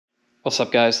What's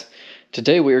up, guys?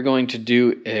 Today we are going to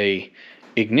do a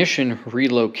ignition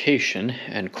relocation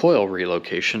and coil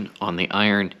relocation on the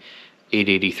Iron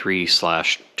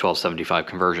 883/1275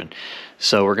 conversion.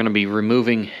 So we're going to be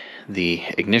removing the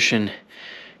ignition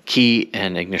key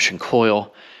and ignition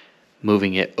coil,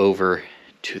 moving it over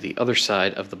to the other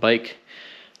side of the bike.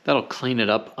 That'll clean it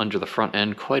up under the front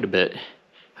end quite a bit.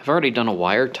 I've already done a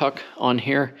wire tuck on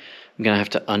here. I'm going to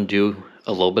have to undo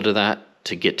a little bit of that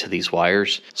to get to these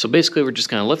wires. So basically we're just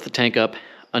going to lift the tank up,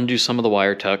 undo some of the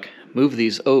wire tuck, move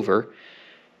these over,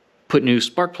 put new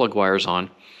spark plug wires on,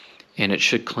 and it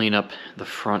should clean up the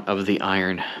front of the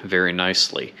iron very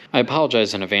nicely. I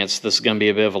apologize in advance, this is going to be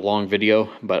a bit of a long video,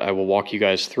 but I will walk you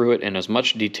guys through it in as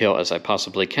much detail as I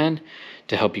possibly can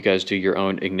to help you guys do your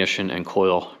own ignition and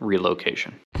coil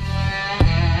relocation.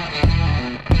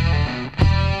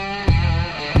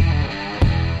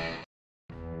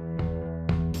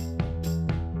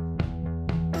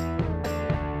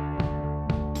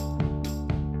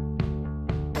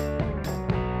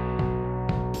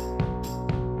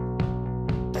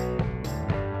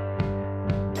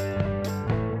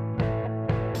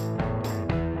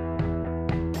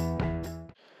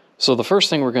 So the first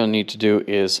thing we're going to need to do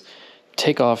is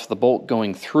take off the bolt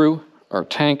going through our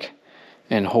tank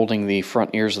and holding the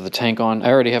front ears of the tank on.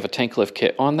 I already have a tank lift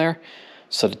kit on there,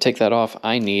 so to take that off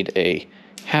I need a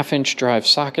 1/2 inch drive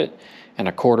socket and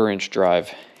a 1/4 inch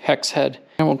drive hex head.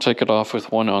 And we'll take it off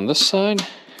with one on this side,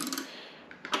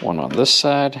 one on this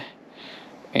side,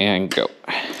 and go.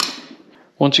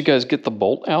 Once you guys get the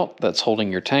bolt out that's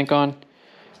holding your tank on,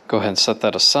 go ahead and set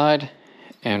that aside.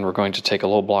 And we're going to take a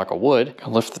little block of wood,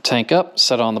 lift the tank up,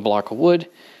 set on the block of wood,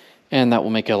 and that will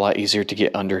make it a lot easier to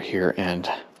get under here and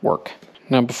work.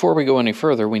 Now before we go any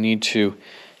further, we need to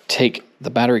take the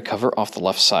battery cover off the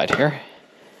left side here.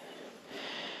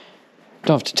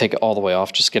 Don't have to take it all the way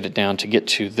off, just get it down to get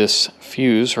to this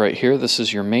fuse right here. This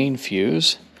is your main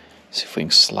fuse. See if we can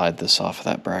slide this off of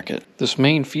that bracket. This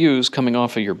main fuse coming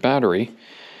off of your battery,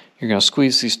 you're going to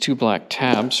squeeze these two black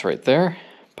tabs right there,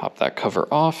 pop that cover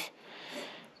off,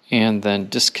 and then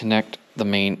disconnect the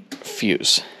main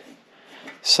fuse.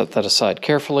 Set that aside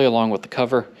carefully along with the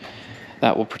cover.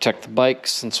 That will protect the bike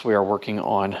since we are working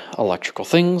on electrical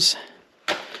things.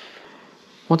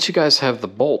 Once you guys have the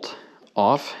bolt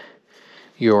off,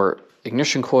 your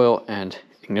ignition coil and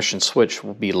ignition switch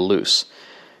will be loose.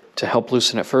 To help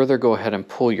loosen it further, go ahead and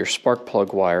pull your spark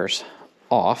plug wires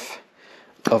off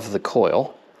of the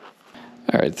coil.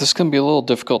 Alright, this is going to be a little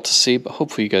difficult to see, but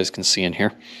hopefully you guys can see in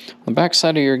here. On the back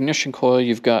side of your ignition coil,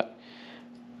 you've got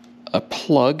a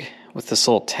plug with this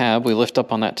little tab. We lift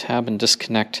up on that tab and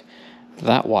disconnect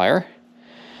that wire.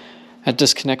 That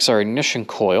disconnects our ignition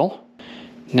coil.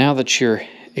 Now that your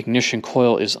ignition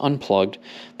coil is unplugged,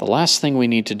 the last thing we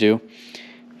need to do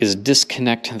is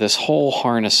disconnect this whole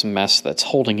harness mess that's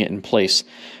holding it in place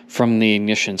from the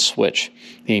ignition switch.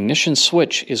 The ignition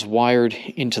switch is wired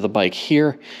into the bike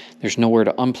here. There's nowhere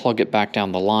to unplug it back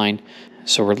down the line.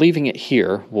 So we're leaving it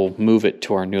here. We'll move it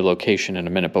to our new location in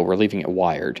a minute, but we're leaving it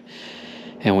wired.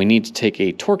 And we need to take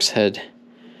a Torx head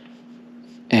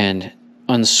and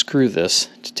unscrew this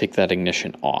to take that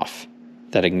ignition off,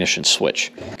 that ignition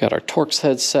switch. Got our Torx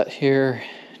head set here.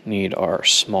 Need our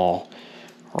small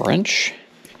wrench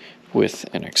with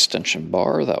an extension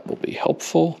bar. That will be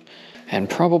helpful and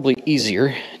probably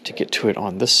easier to get to it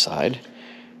on this side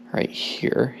right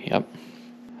here. Yep.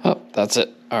 Oh, that's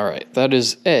it. All right, that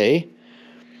is a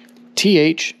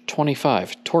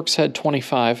TH25 Torx head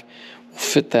 25. We'll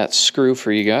fit that screw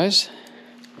for you guys.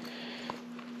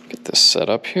 Get this set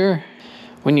up here.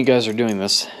 When you guys are doing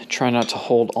this, try not to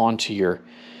hold onto your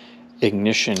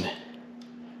ignition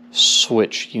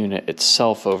switch unit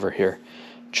itself over here.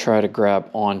 Try to grab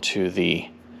onto the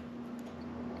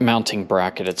mounting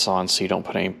bracket it's on so you don't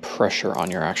put any pressure on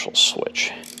your actual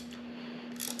switch.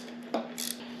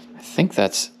 I think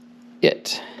that's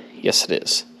it. Yes, it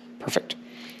is. Perfect.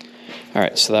 All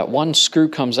right, so that one screw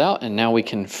comes out, and now we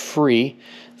can free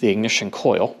the ignition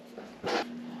coil.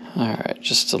 All right,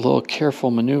 just a little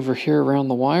careful maneuver here around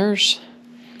the wires.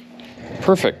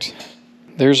 Perfect.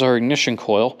 There's our ignition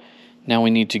coil. Now we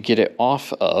need to get it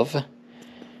off of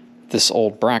this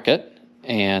old bracket,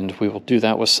 and we will do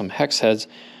that with some hex heads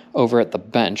over at the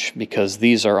bench because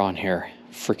these are on here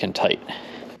freaking tight.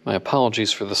 My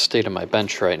apologies for the state of my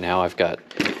bench right now. I've got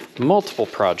multiple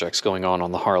projects going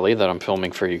on the Harley that I'm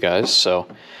filming for you guys, so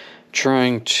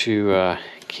trying to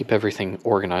keep everything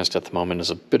organized at the moment is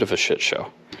a bit of a shit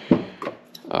show.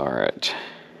 All right.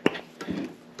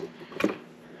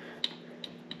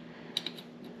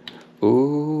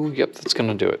 Ooh, yep, that's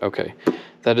gonna do it. Okay,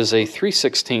 that is a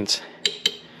 3/16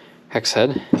 hex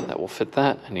head that will fit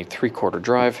that. I need 3/4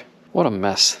 drive. What a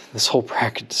mess this whole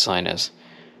bracket design is.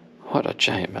 What a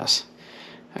giant mess.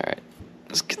 All right,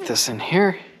 let's get this in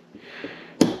here.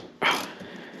 There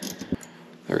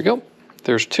we go.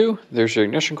 There's two. There's your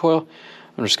ignition coil.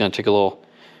 I'm just going to take a little,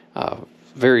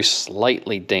 very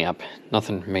slightly damp,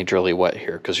 nothing majorly wet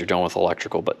here because you're done with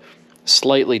electrical, but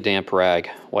slightly damp rag,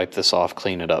 wipe this off,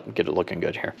 clean it up, and get it looking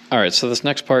good here. All right, so this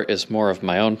next part is more of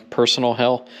my own personal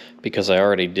hell because I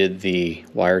already did the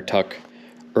wire tuck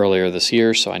earlier this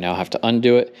year, so I now have to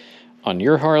undo it. On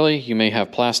your Harley, you may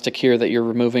have plastic here that you're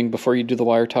removing before you do the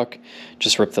wire tuck.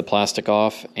 Just rip the plastic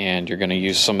off, and you're going to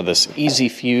use some of this Easy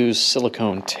Fuse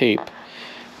silicone tape,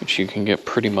 which you can get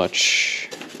pretty much,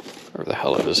 where the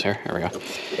hell it is here. There we go.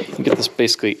 You can get this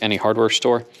basically any hardware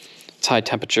store. It's high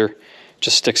temperature,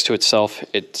 just sticks to itself.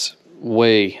 It's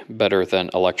way better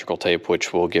than electrical tape,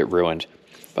 which will get ruined.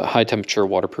 But high temperature,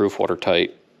 waterproof,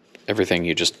 watertight, everything.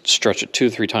 You just stretch it 2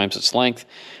 to 3 times its length,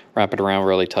 wrap it around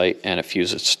really tight, and it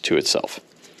fuses to itself.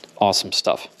 Awesome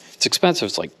stuff. It's expensive.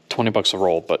 It's like 20 bucks a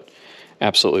roll, but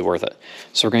absolutely worth it.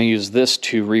 So we're going to use this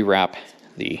to rewrap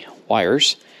the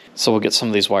wires. So we'll get some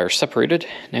of these wires separated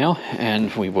now,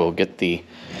 and we will get the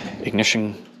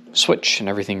ignition switch and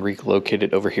everything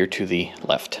relocated over here to the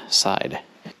left side.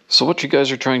 So what you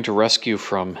guys are trying to rescue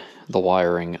from the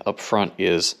wiring up front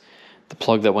is the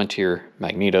plug that went to your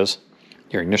magnetos,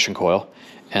 your ignition coil,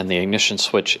 and the ignition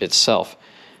switch itself.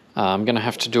 I'm going to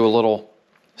have to do a little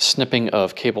snipping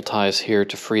of cable ties here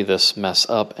to free this mess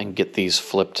up and get these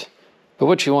flipped. But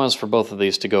what you want is for both of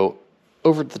these to go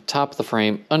over the top of the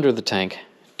frame, under the tank,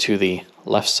 to the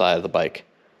left side of the bike.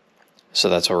 So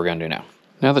that's what we're going to do now.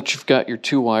 Now that you've got your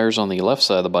 2 wires on the left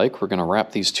side of the bike, we're going to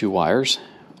wrap these 2 wires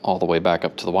all the way back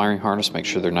up to the wiring harness. Make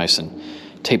sure they're nice and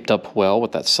taped up well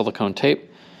with that silicone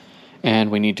tape. And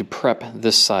we need to prep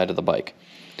this side of the bike.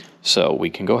 So we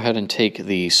can go ahead and take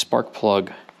the spark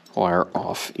plug wire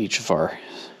off each of our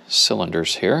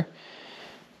cylinders here.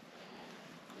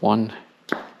 1,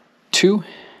 2.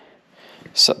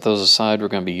 Set those aside. We're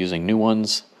going to be using new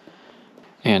ones.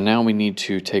 And now we need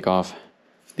to take off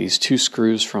these 2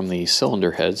 screws from the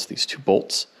cylinder heads, these 2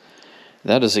 bolts.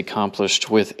 That is accomplished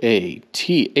with a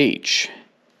TH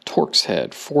Torx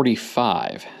head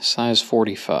 45, size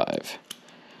 45.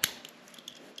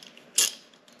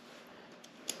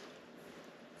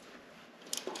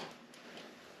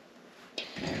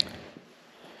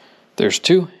 There's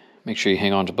 2. Make sure you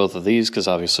hang on to both of these because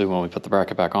obviously when we put the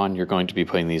bracket back on, you're going to be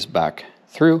putting these back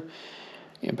through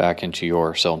and back into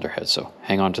your cylinder head. So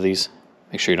hang on to these.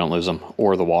 Make sure you don't lose them,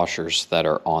 or the washers that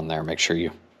are on there. Make sure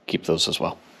you keep those as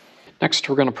well. Next,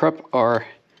 we're going to prep our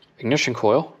ignition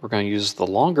coil. We're going to use the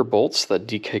longer bolts that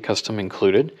DK Custom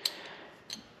included.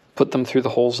 Put them through the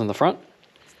holes in the front.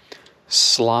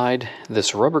 Slide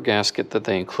this rubber gasket that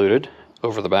they included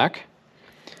over the back.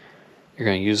 You're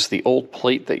going to use the old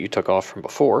plate that you took off from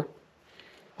before.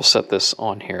 We'll set this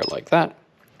on here like that.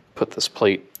 Put this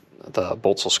plate, the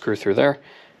bolts will screw through there.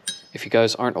 If you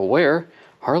guys aren't aware,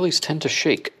 Harleys tend to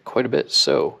shake quite a bit,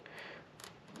 so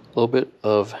a little bit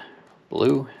of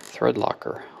blue thread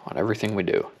locker on everything we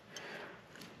do.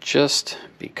 Just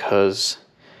because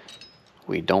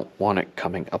we don't want it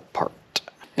coming apart.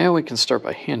 And we can start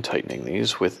by hand tightening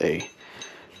these with a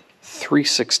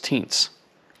 3/16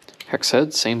 hex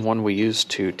head, same one we used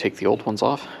to take the old ones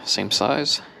off, same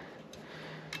size.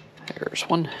 There's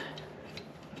one.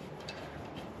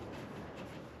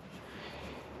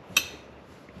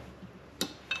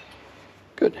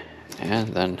 Good.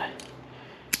 And then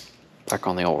back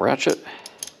on the old ratchet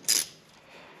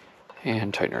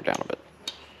and tighten her down a bit.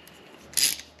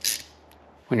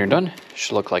 When you're done, it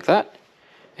should look like that.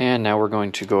 And now we're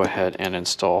going to go ahead and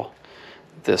install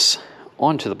this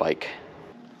onto the bike.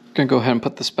 Going to go ahead and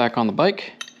put this back on the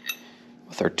bike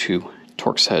with our 2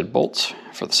 Torx head bolts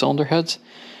for the cylinder heads.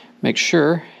 Make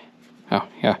sure, oh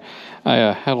yeah,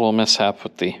 I had a little mishap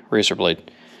with the razor blade,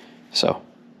 so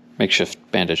makeshift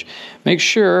bandage. Make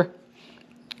sure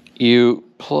you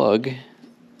plug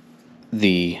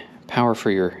the power for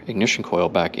your ignition coil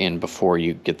back in before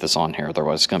you get this on here,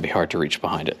 otherwise it's going to be hard to reach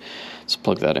behind it. So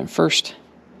plug that in first.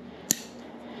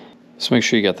 So make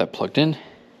sure you got that plugged in.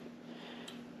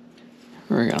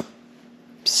 We're going to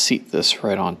seat this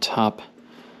right on top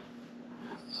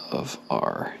of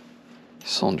our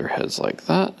cylinder heads like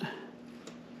that.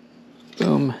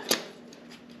 Boom.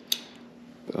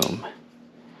 Boom.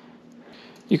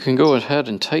 You can go ahead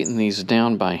and tighten these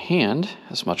down by hand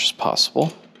as much as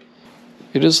possible.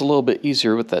 It is a little bit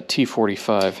easier with that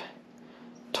T45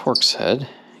 Torx head.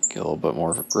 Get a little bit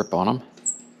more of a grip on them.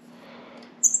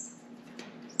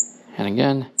 And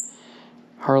again,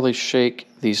 Harley shake.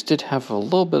 These did have a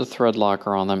little bit of thread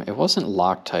locker on them. It wasn't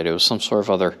Loctite, it was some sort of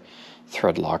other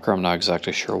thread locker. I'm not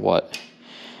exactly sure what,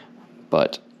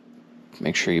 but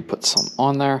make sure you put some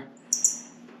on there.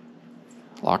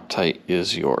 Loctite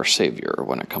is your savior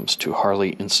when it comes to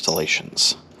Harley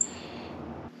installations.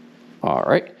 All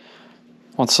right,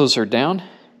 once those are down,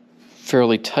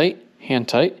 fairly tight, hand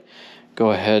tight, go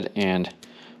ahead and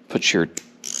put your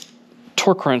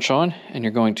torque wrench on, and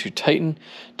you're going to tighten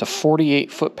to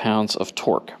 48 foot-pounds of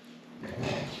torque.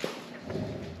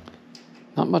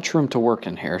 Not much room to work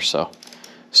in here, so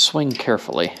swing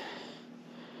carefully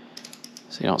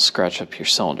so you don't scratch up your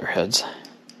cylinder heads.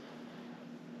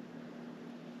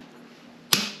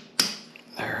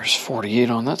 There's 48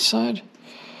 on that side.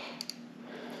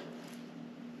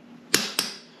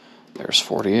 There's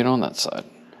 48 on that side.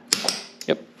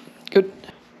 Yep, good.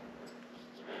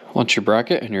 Once your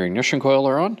bracket and your ignition coil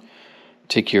are on,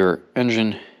 take your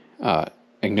engine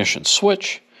ignition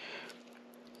switch,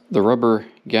 the rubber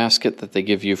gasket that they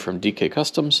give you from DK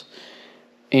Customs,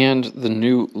 and the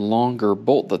new longer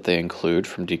bolt that they include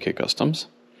from DK Customs.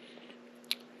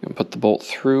 You can put the bolt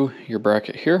through your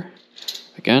bracket here.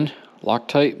 Again,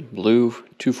 Loctite, blue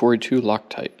 242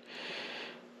 Loctite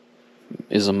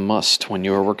is a must when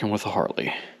you are working with a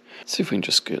Harley. Let's see if we can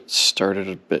just get started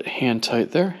a bit hand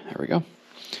tight there. There we go.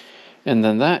 And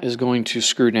then that is going to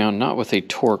screw down not with a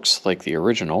Torx like the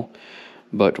original,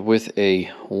 but with a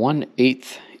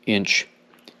 1/8 inch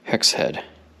hex head.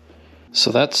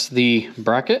 So that's the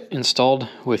bracket installed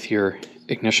with your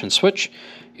ignition switch,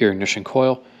 your ignition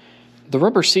coil. The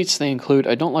rubber seats they include,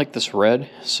 I don't like this red,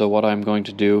 so what I'm going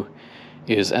to do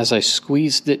is as I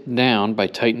squeezed it down by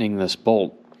tightening this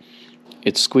bolt,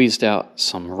 it squeezed out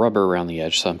some rubber around the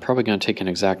edge, so I'm probably going to take an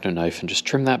X-Acto knife and just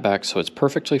trim that back so it's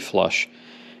perfectly flush,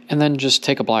 and then just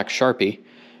take a black Sharpie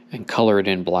and color it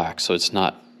in black so it's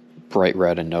not bright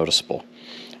red and noticeable.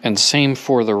 And same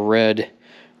for the red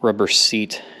rubber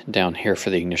seat down here for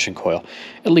the ignition coil.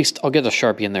 At least I'll get a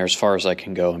Sharpie in there as far as I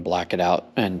can go and black it out,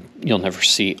 and you'll never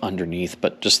see underneath,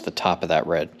 but just the top of that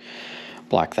red,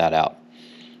 black that out.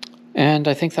 And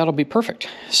I think that'll be perfect.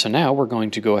 So now we're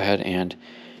going to go ahead and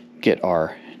get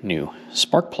our new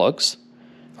spark plugs,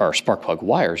 or spark plug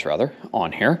wires rather,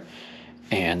 on here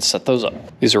and set those up.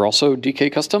 These are also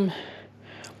DK Custom.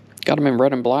 Got them in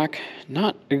red and black.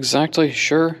 Not exactly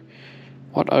sure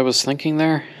what I was thinking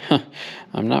there.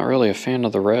 I'm not really a fan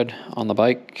of the red on the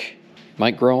bike.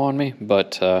 Might grow on me,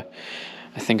 but I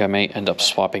think I may end up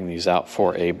swapping these out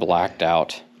for a blacked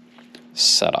out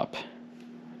setup.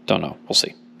 Don't know, we'll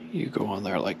see. You go on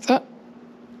there like that.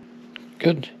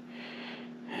 Good.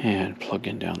 And plug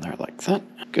in down there like that.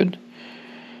 Good.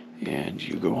 And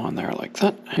you go on there like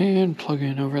that. And plug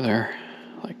in over there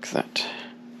like that.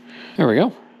 There we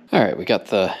go. All right, we got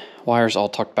the wires all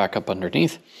tucked back up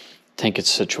underneath. Tank is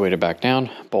situated back down.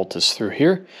 Bolt is through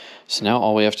here. So now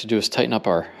all we have to do is tighten up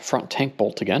our front tank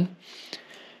bolt again,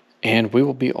 and we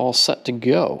will be all set to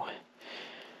go.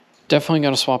 Definitely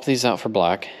going to swap these out for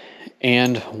black.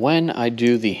 And when I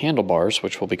do the handlebars,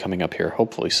 which will be coming up here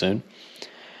hopefully soon,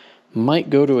 might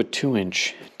go to a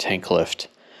 2-inch tank lift.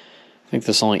 I think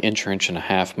this is only inch or inch and a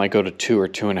half. Might go to 2 or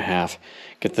 2.5.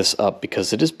 Get this up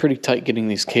because it is pretty tight getting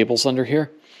these cables under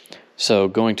here. So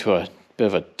going to a bit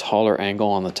of a taller angle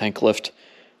on the tank lift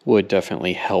would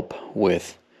definitely help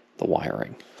with the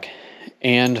wiring.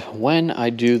 And when I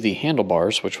do the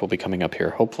handlebars, which will be coming up here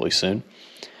hopefully soon,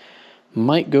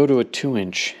 might go to a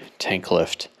 2-inch tank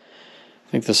lift.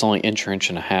 I think this is only inch or inch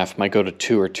and a half. Might go to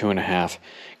 2 or 2.5.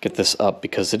 Get this up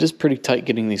because it is pretty tight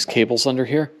getting these cables under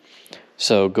here.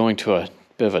 So going to a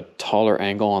bit of a taller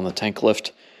angle on the tank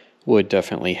lift would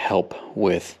definitely help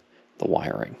with the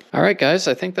wiring. All right, guys,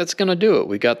 I think that's going to do it.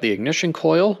 We got the ignition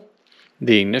coil,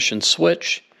 the ignition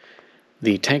switch,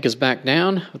 the tank is back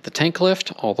down with the tank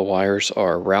lift. All the wires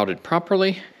are routed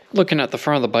properly. Looking at the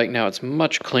front of the bike now, it's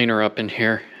much cleaner up in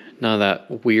here. None of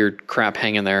that weird crap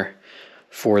hanging there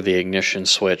for the ignition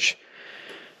switch.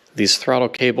 These throttle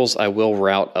cables I will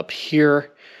route up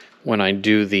here when I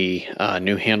do the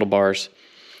new handlebars.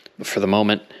 But for the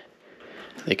moment,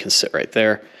 they can sit right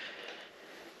there.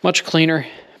 Much cleaner,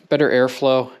 better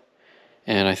airflow,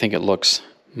 and I think it looks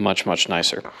much, much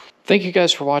nicer. Thank you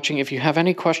guys for watching. If you have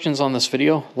any questions on this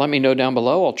video, let me know down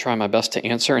below. I'll try my best to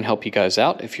answer and help you guys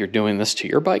out if you're doing this to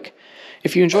your bike.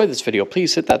 If you enjoyed this video,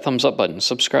 please hit that thumbs up button.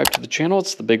 Subscribe to the channel.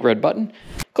 It's the big red button.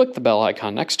 Click the bell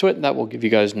icon next to it. That will give you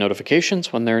guys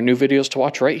notifications when there are new videos to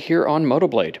watch right here on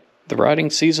MotoBlade. The riding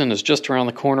season is just around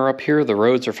the corner up here. The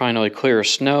roads are finally clear of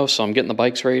snow, so I'm getting the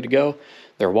bikes ready to go.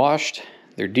 They're washed,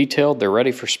 they're detailed, they're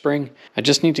ready for spring. I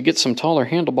just need to get some taller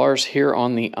handlebars here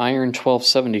on the Iron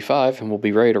 1275 and we'll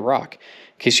be ready to rock.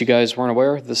 case you guys weren't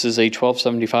aware, this is a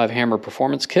 1275 hammer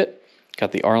performance kit.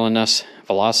 Got the Arlen S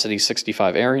Velocity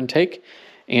 65 air intake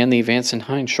and the Vance &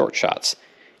 Hines short shots.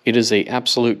 It is a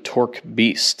absolute torque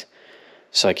beast.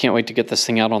 So I can't wait to get this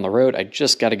thing out on the road. I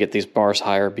just got to get these bars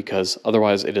higher because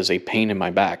otherwise it is a pain in my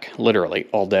back, literally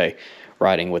all day,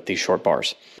 riding with these short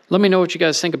bars. Let me know what you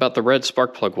guys think about the red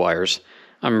spark plug wires.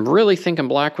 I'm really thinking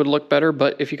black would look better,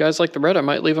 but if you guys like the red, I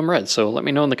might leave them red. So let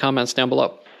me know in the comments down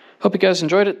below. Hope you guys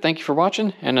enjoyed it. Thank you for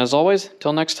watching. And as always,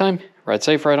 till next time, ride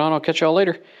safe, ride on. I'll catch y'all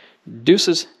later.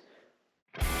 Deuces.